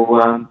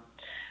so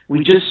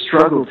we just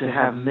struggle to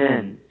have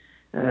men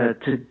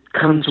to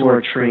come to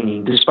our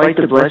training. Despite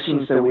the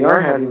blessings that we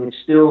are having, it's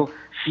still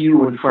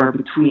few and far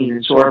between.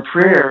 And so our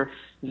prayer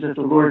is that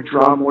the Lord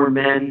draw more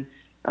men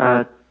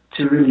to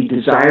really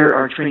desire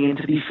our training and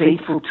to be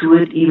faithful to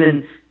it,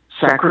 even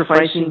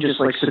sacrificing, just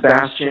like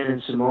Sebastian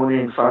and Simone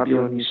and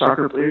Fabio and these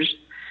soccer players.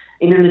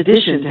 And in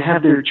addition, to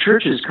have their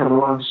churches come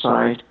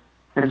alongside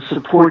and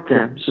support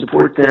them,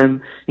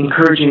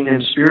 encouraging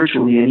them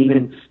spiritually and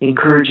even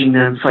encouraging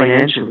them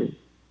financially.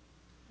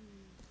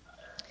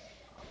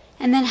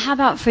 And then how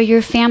about for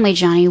your family,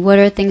 Johnny? What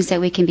are things that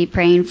we can be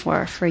praying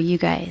for you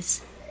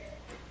guys?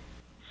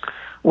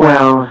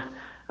 Well,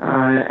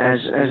 as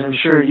I'm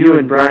sure you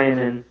and Brian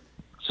and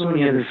so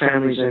many other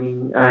families, I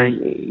mean,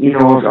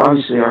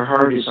 obviously our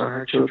heart is on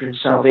our children's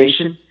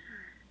salvation.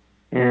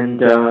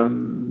 And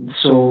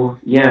so,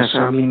 yes,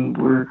 I mean,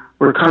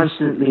 we're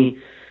constantly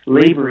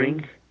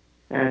laboring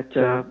at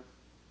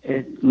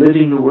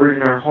living the Word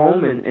in our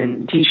home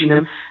and teaching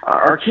them.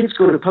 Our kids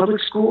go to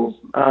public school,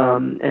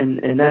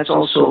 and that's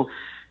also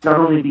not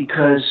only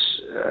because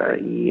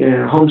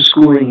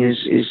homeschooling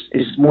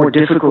is more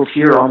difficult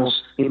here,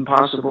 almost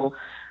impossible,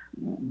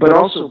 but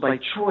also by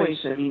choice.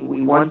 I mean,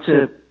 we want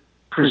to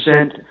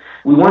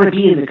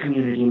be in the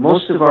community.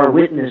 Most of our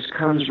witness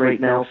comes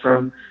right now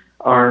from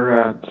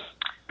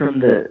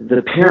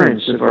the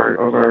parents of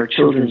our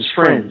children's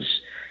friends.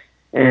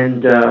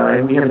 And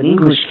we have an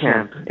English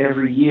camp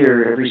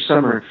every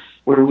summer,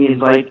 where we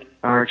invite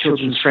our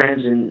children's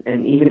friends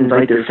and even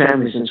invite their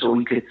families, and so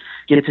we could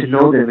get to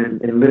know them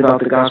and live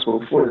out the gospel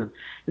before them.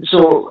 And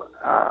so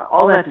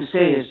all that to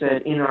say is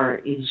that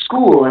in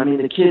school, I mean,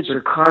 the kids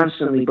are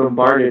constantly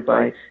bombarded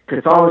by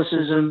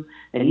Catholicism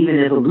and even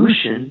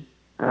evolution,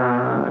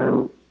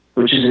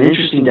 which is an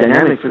interesting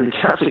dynamic for the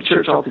Catholic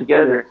Church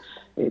altogether.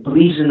 It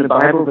believes in the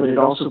Bible, but it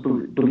also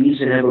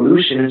believes in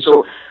evolution. And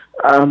so,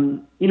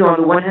 on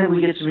the one hand,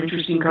 we get some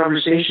interesting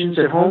conversations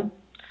at home.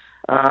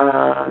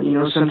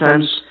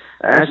 Sometimes,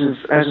 as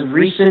of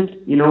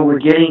recent, we're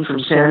getting from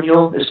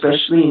Samuel,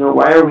 especially,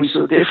 why are we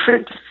so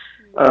different?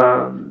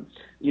 And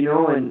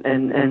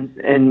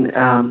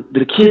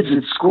the kids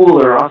at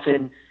school are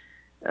often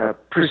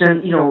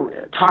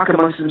talk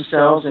amongst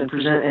themselves and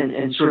present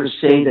and sort of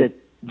say that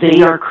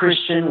they are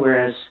Christian,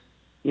 whereas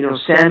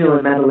Samuel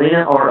and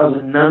Madalena are of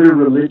another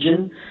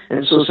religion,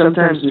 and so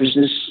sometimes there's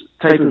this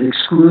type of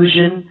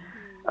exclusion,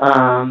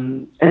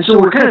 and so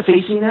we're kind of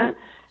facing that,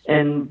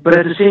 but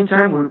at the same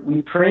time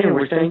we pray and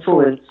we're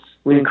thankful and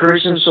we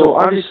encourage them. So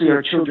obviously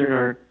our children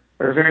are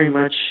very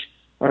much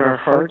on our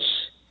hearts,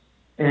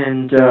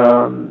 and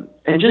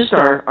just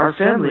our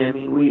family. I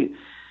mean,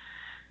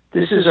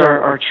 this is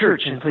our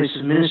church and place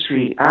of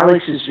ministry.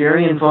 Alex is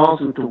very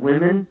involved with the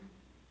women.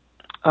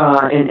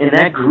 And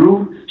that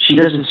grew. She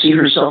doesn't see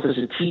herself as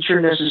a teacher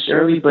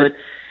necessarily, but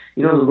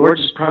the Lord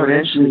just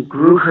providentially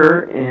grew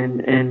her,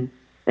 and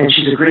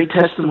she's a great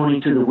testimony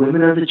to the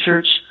women of the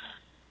church.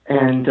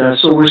 And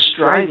so we're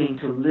striving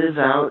to live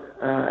out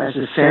as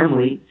a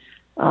family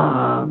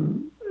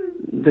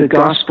the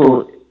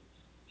gospel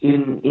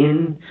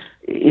in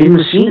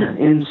Messina,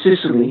 in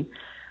Sicily,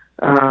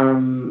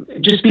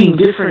 just being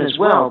different as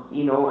well.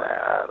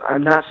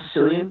 I'm not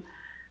Sicilian.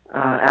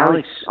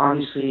 Alex,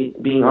 obviously,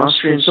 being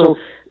Austrian, so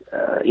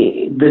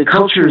the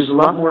culture is a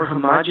lot more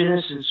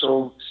homogenous, and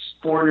so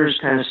foreigners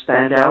kind of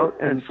stand out,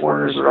 and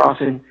foreigners are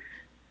often,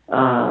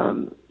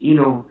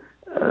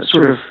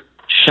 sort of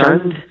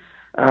shunned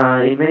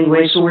in many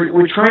ways. So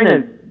we're trying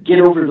to get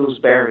over those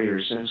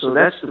barriers, and so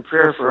that's the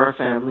prayer for our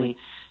family,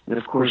 and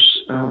of course,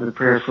 the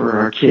prayer for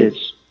our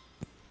kids.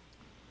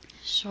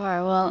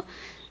 Sure. Well,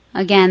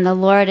 again, the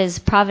Lord has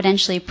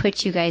providentially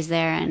put you guys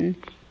there, and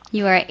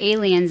you are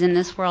aliens in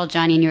this world,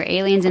 Johnny, and you're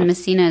aliens in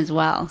Messina as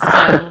well.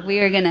 So we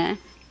are going to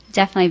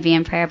definitely be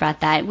in prayer about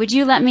that. Would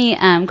you let me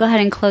go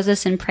ahead and close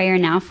us in prayer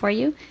now for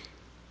you?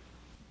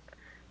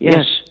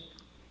 Yes.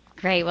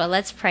 Great. Well,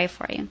 let's pray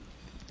for you.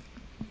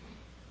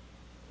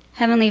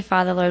 Heavenly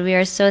Father, Lord, we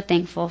are so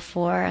thankful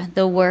for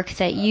the work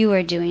that you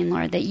are doing,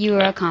 Lord, that you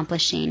are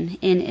accomplishing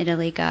in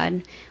Italy,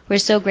 God. We're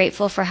so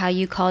grateful for how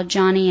you called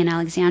Johnny and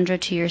Alexandra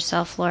to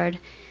yourself, Lord,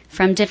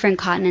 from different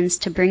continents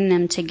to bring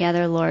them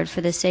together, Lord,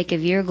 for the sake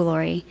of your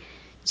glory,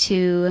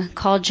 to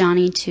call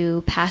Johnny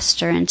to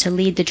pastor and to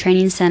lead the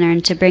training center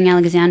and to bring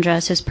Alexandra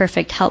as his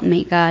perfect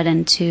helpmate, God,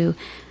 and to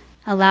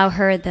allow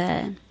her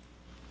the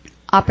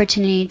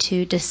opportunity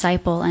to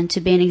disciple and to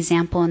be an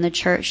example in the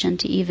church and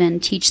to even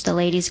teach the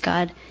ladies,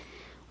 God.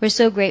 We're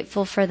so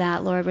grateful for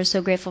that, Lord. We're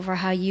so grateful for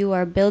how you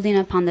are building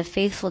upon the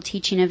faithful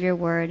teaching of your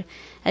word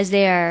as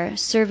they are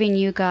serving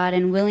you, God,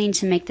 and willing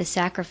to make the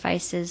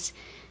sacrifices.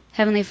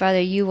 Heavenly Father,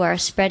 you are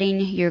spreading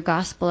your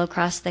gospel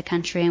across the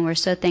country, and we're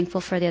so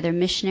thankful for the other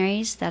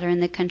missionaries that are in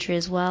the country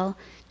as well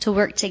to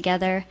work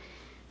together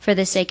for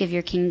the sake of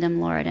your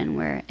kingdom, Lord. And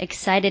we're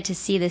excited to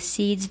see the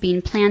seeds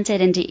being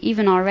planted and to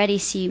even already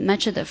see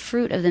much of the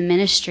fruit of the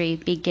ministry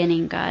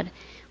beginning, God.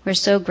 We're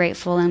so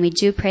grateful, and we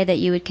do pray that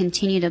you would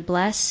continue to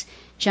bless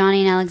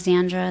Johnny and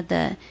Alexandra,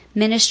 the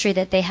ministry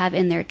that they have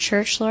in their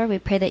church, Lord. We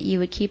pray that you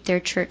would keep their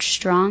church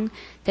strong,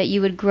 that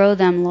you would grow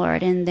them,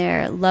 Lord, in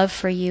their love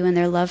for you and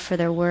their love for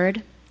their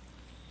word,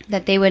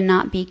 that they would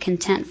not be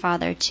content,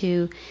 Father,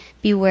 to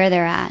be where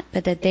they're at,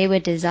 but that they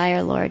would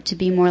desire, Lord, to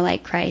be more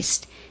like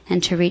Christ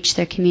and to reach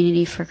their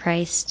community for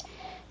Christ.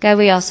 God,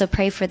 we also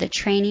pray for the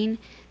training,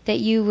 that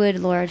you would,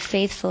 Lord,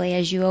 faithfully,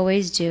 as you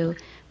always do,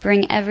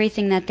 bring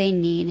everything that they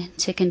need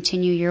to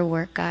continue your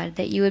work, God,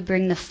 that you would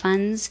bring the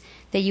funds,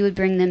 that you would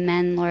bring the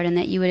men, Lord, and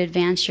that you would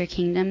advance your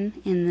kingdom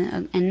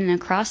and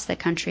across the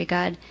country,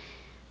 God.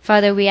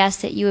 Father, we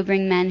ask that you would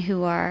bring men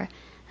who are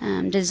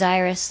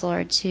desirous,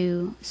 Lord,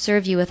 to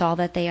serve you with all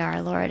that they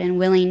are, Lord, and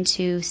willing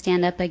to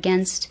stand up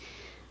against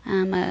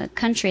a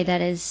country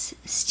that is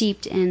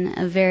steeped in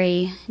a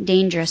very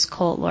dangerous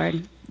cult,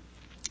 Lord.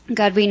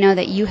 God, we know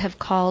that you have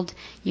called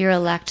your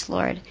elect,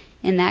 Lord,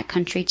 in that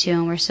country too,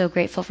 and we're so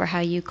grateful for how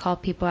you call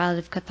people out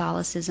of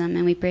Catholicism,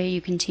 and we pray you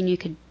continue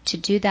to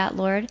do that,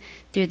 Lord,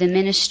 through the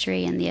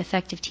ministry and the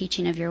effective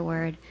teaching of your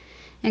word.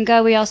 And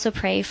God, we also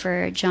pray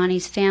for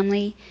Johnny's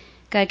family.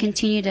 God,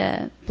 continue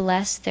to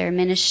bless their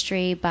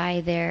ministry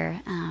by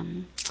their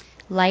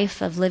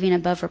life of living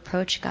above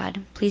reproach, God.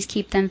 Please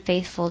keep them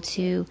faithful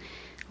to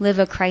live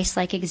a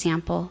Christ-like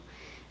example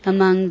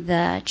among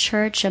the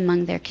church,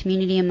 among their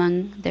community,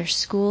 among their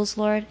schools,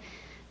 Lord.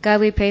 God,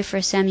 we pray for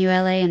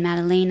Samuele and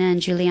Madalena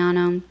and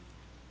Giuliano.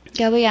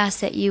 God, we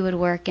ask that you would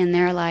work in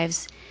their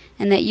lives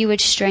and that you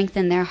would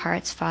strengthen their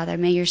hearts, Father.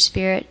 May your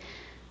Spirit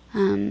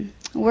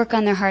work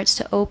on their hearts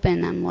to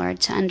open them,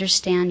 Lord, to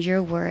understand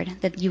your word,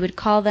 that you would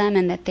call them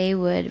and that they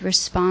would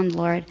respond,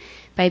 Lord,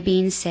 by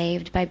being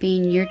saved, by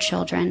being your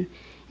children.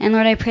 And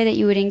Lord, I pray that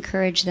you would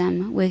encourage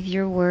them with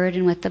your word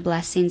and with the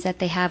blessings that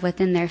they have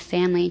within their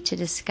family to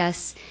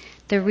discuss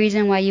the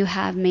reason why you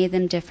have made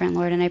them different,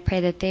 Lord. And I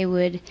pray that they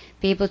would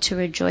be able to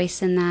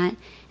rejoice in that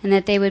and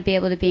that they would be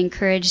able to be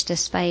encouraged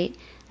despite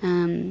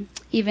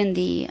even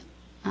the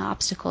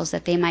obstacles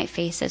that they might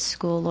face at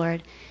school,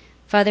 Lord.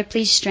 Father,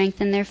 please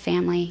strengthen their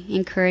family,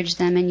 encourage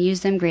them, and use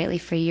them greatly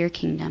for your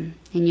kingdom.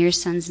 In your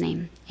Son's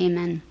name,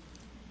 amen.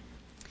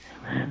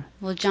 Amen.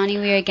 Well, Johnny,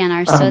 we again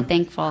are so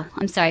thankful.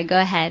 I'm sorry, go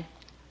ahead.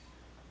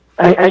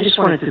 I just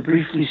wanted to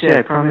briefly say,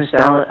 I promised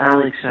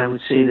Alex I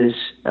would say this,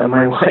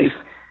 my wife,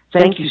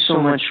 thank you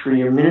so much for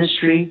your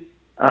ministry.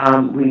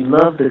 We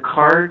love the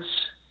cards.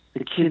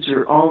 The kids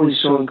are always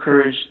so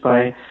encouraged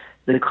by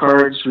the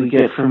cards we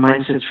get from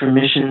Mindsets for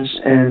Missions.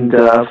 And,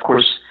 of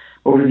course,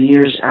 over the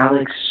years,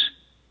 Alex,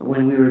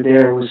 when we were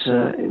there,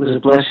 it was a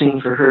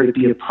blessing for her to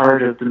be a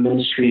part of the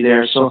ministry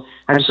there. So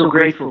I'm so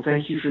grateful.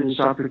 Thank you for this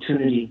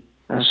opportunity.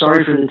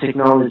 Sorry for the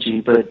technology,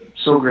 but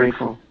so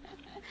grateful.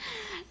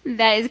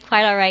 That is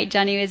quite all right,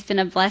 Johnny. It's been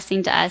a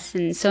blessing to us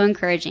and so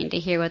encouraging to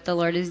hear what the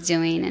Lord is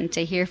doing and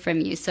to hear from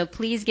you. So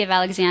please give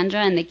Alexandra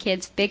and the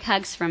kids big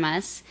hugs from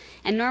us.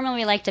 And normally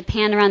we like to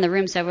pan around the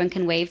room so everyone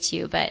can wave to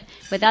you, but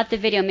without the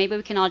video, maybe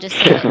we can all just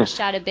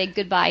shout a big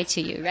goodbye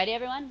to you. Ready,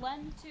 everyone?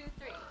 1, 2,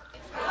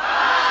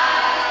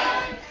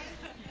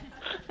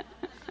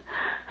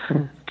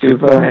 3.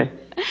 Goodbye.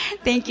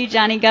 Thank you,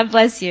 Johnny. God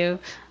bless you.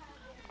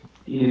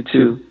 You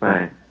too.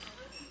 Bye.